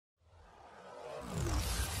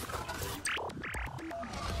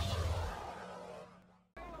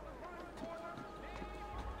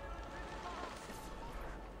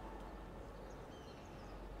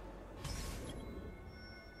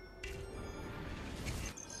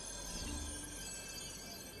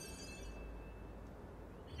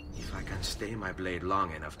can stay my blade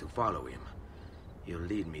long enough to follow him, he'll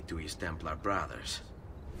lead me to his Templar brothers.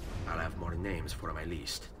 I'll have more names for my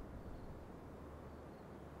list.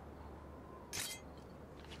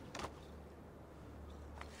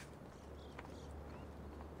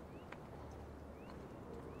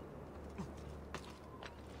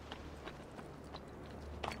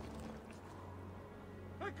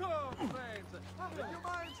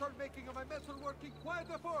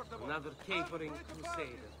 Another capering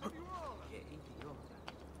crusader. Che idiota.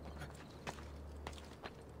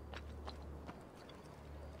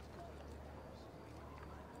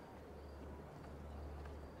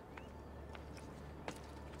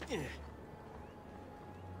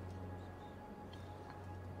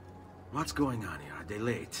 What's going on here? Are they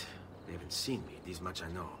late? They haven't seen me, this much I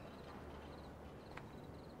know.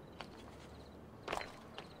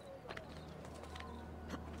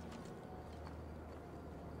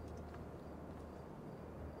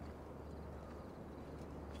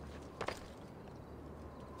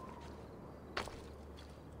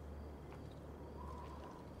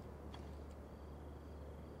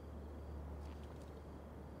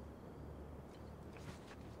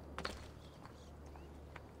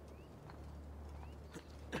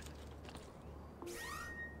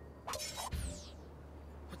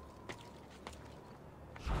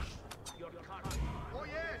 Oh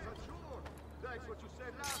yes, I'm sure. That's what you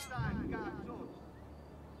said last time, cazzo.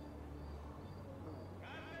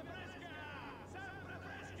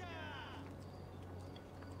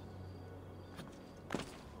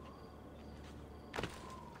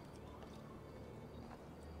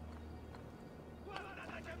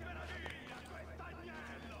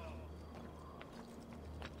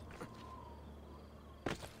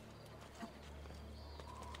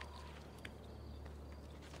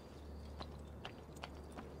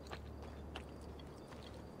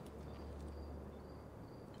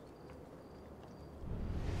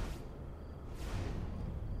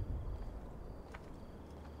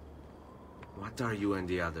 What are you and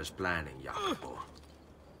the others planning, Jacopo?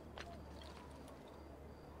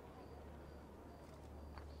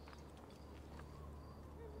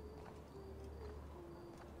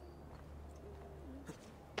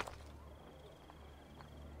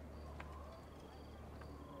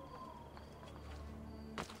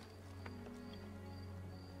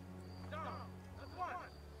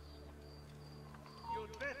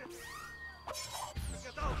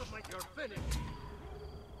 You're finished.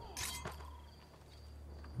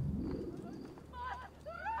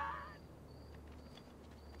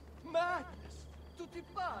 Madness! Tutti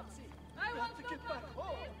pazzi! I want to get back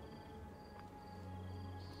home!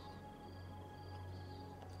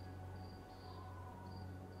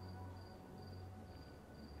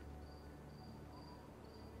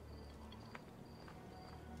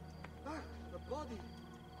 Ah, the body!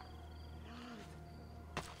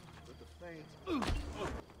 With the faint.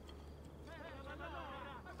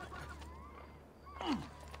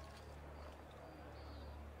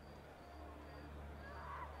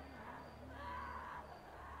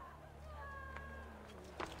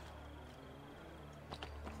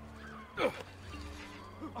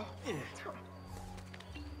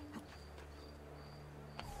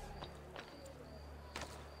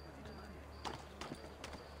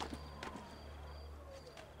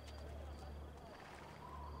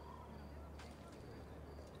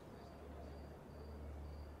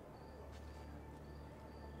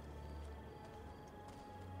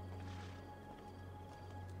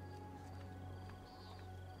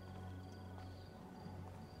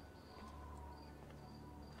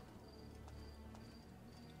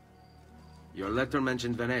 Your letter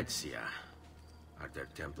mentioned Venezia. Are there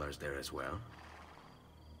Templars there as well?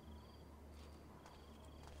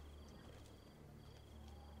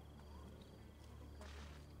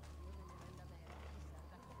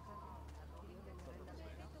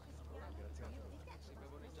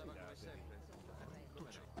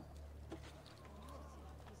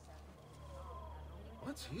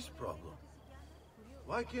 What's his problem?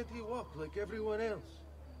 Why can't he walk like everyone else?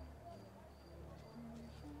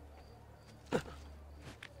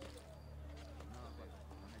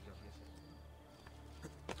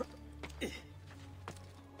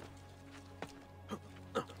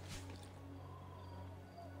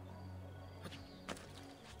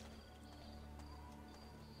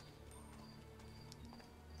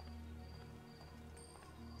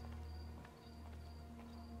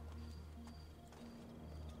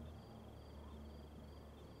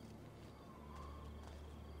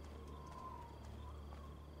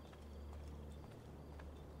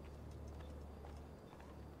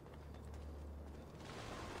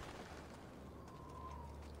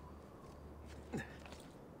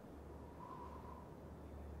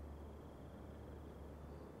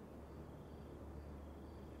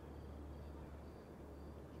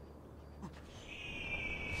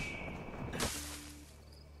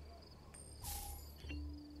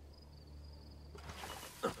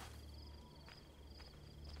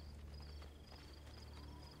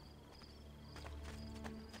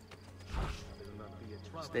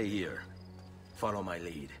 Stay here. Follow my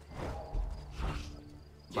lead.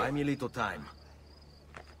 Buy me a little time.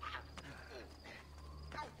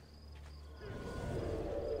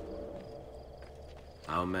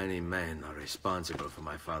 How many men are responsible for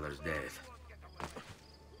my father's death?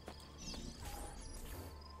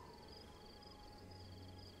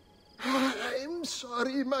 I'm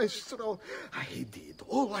sorry, Maestro. I did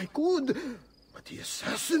all I could, but the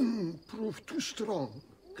assassin proved too strong.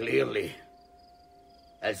 Clearly.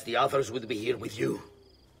 Else the others would be here with you.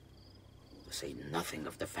 To say nothing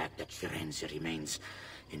of the fact that Firenze remains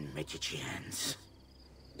in Medici hands.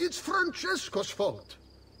 It's Francesco's fault.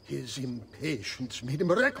 His impatience made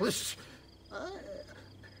him reckless.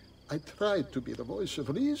 I tried to be the voice of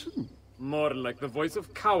reason. More like the voice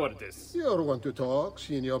of cowardice. You're one to talk,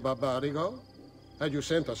 Signor Barbarigo. Had you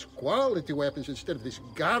sent us quality weapons instead of this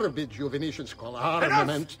garbage you Venetians call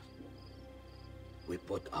armament... We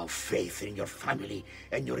put our faith in your family,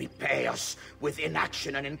 and you repay us with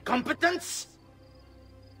inaction and incompetence?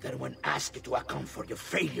 Then when asked to account for your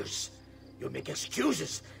failures, you make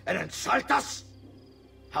excuses and insult us?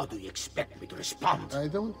 How do you expect me to respond? I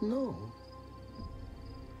don't know.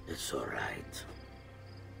 It's all right.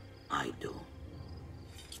 I do.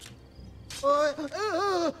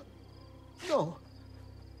 No.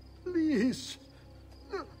 Please.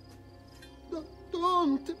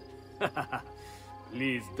 Don't.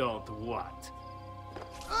 Please don't what?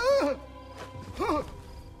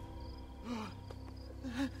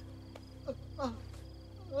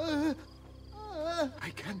 I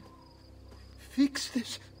can fix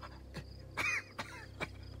this.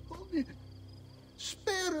 Only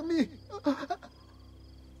spare me.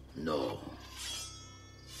 No.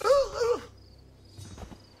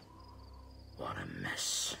 What a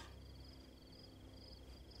mess.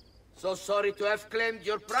 So sorry to have claimed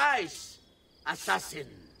your prize, assassin.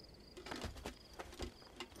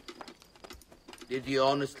 Did you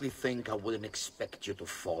honestly think I wouldn't expect you to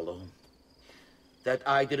follow? That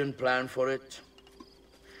I didn't plan for it?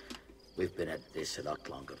 We've been at this a lot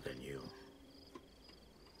longer than you.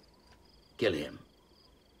 Kill him.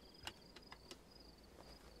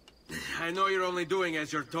 I know you're only doing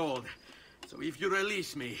as you're told. So if you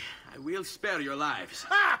release me, I will spare your lives.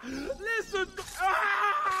 Ah! Listen to...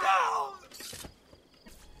 Ah! No!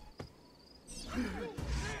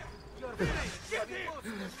 You're very should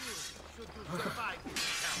you survive this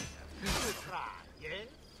encounter? You try, yes?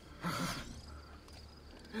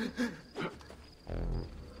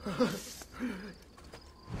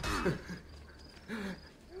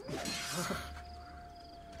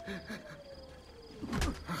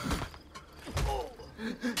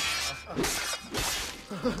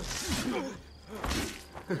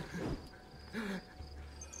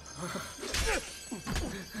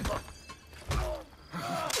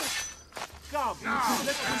 Come,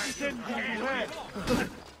 let me send you to hell.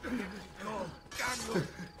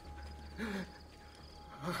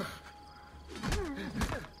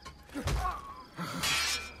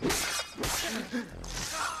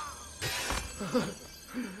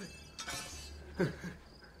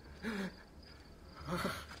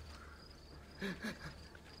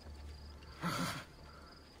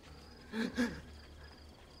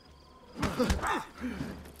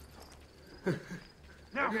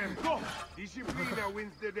 Now, go! Disciplina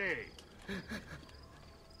wins the day.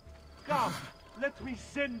 Come, let me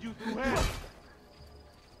send you to hell.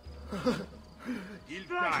 Il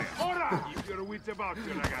time. Ora! Keep your wits about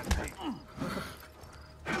you, ragazzi.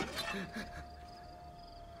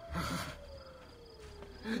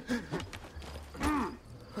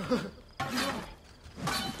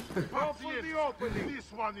 Open the opening.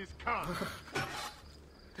 This one is cut.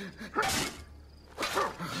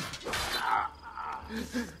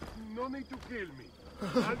 No need to kill me.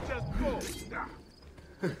 I'll just go.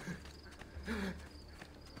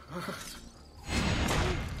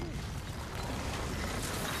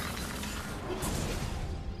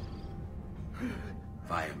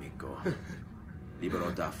 Vai, amico.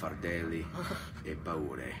 Libero da fardelli e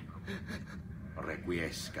paure.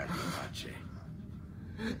 Requiesca di pace.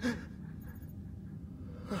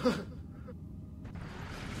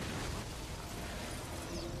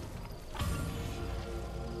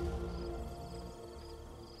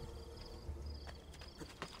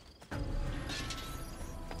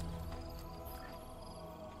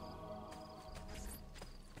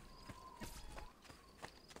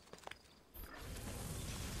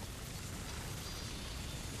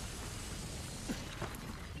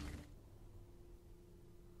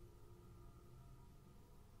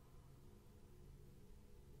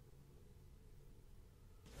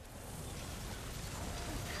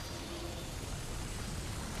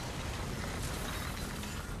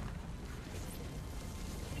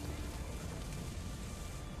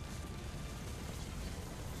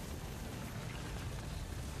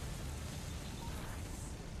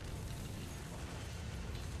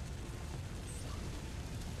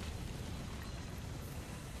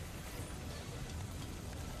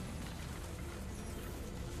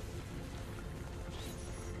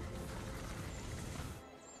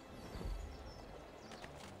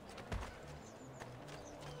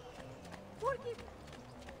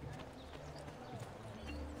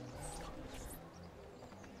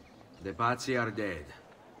 The Pazzi are dead.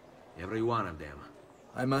 Every one of them.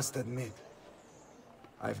 I must admit,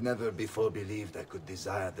 I've never before believed I could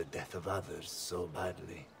desire the death of others so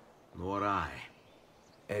badly. Nor I.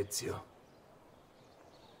 Ezio,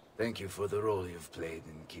 thank you for the role you've played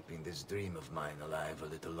in keeping this dream of mine alive a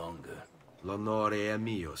little longer. L'onore è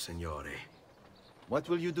mio, signore. What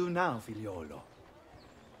will you do now, figliolo?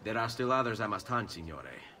 There are still others I must hunt,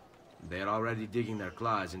 signore. They are already digging their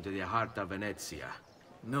claws into the heart of Venezia.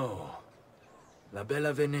 No. La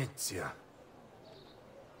bella Venezia.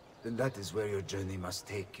 Then that is where your journey must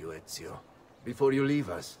take you, Ezio. Before you leave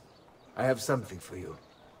us, I have something for you.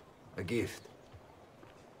 A gift.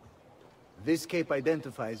 This cape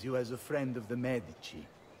identifies you as a friend of the Medici.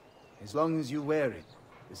 As long as you wear it,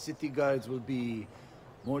 the city guards will be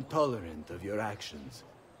more tolerant of your actions.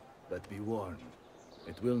 But be warned,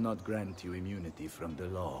 it will not grant you immunity from the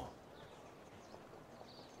law.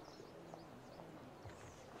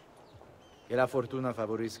 Che la fortuna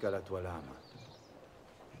favorisca la tua lama.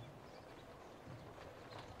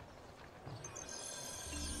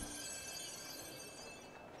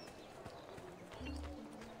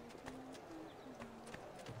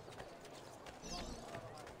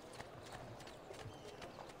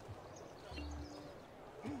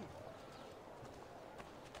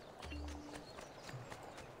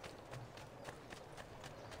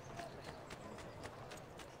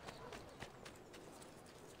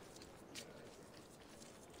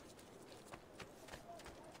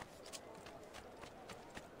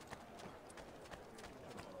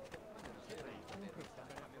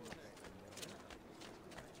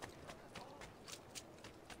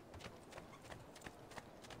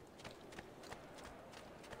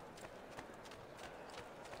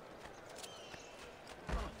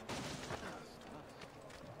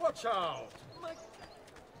 Watch out!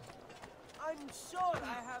 I'm sure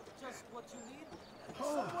I have just what you need.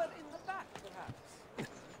 Somewhere in the back, perhaps.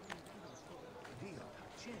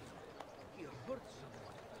 He hurt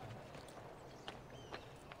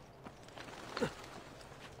someone.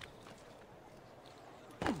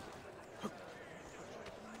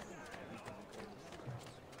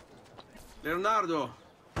 Leonardo!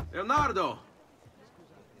 Leonardo!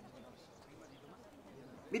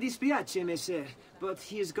 Mi dispiace, messer, but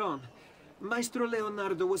he is gone. Maestro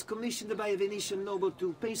Leonardo was commissioned by a Venetian noble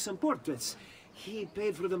to paint some portraits. He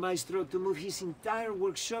paid for the maestro to move his entire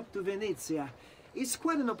workshop to Venezia. It's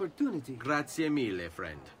quite an opportunity. Grazie mille,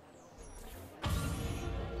 friend.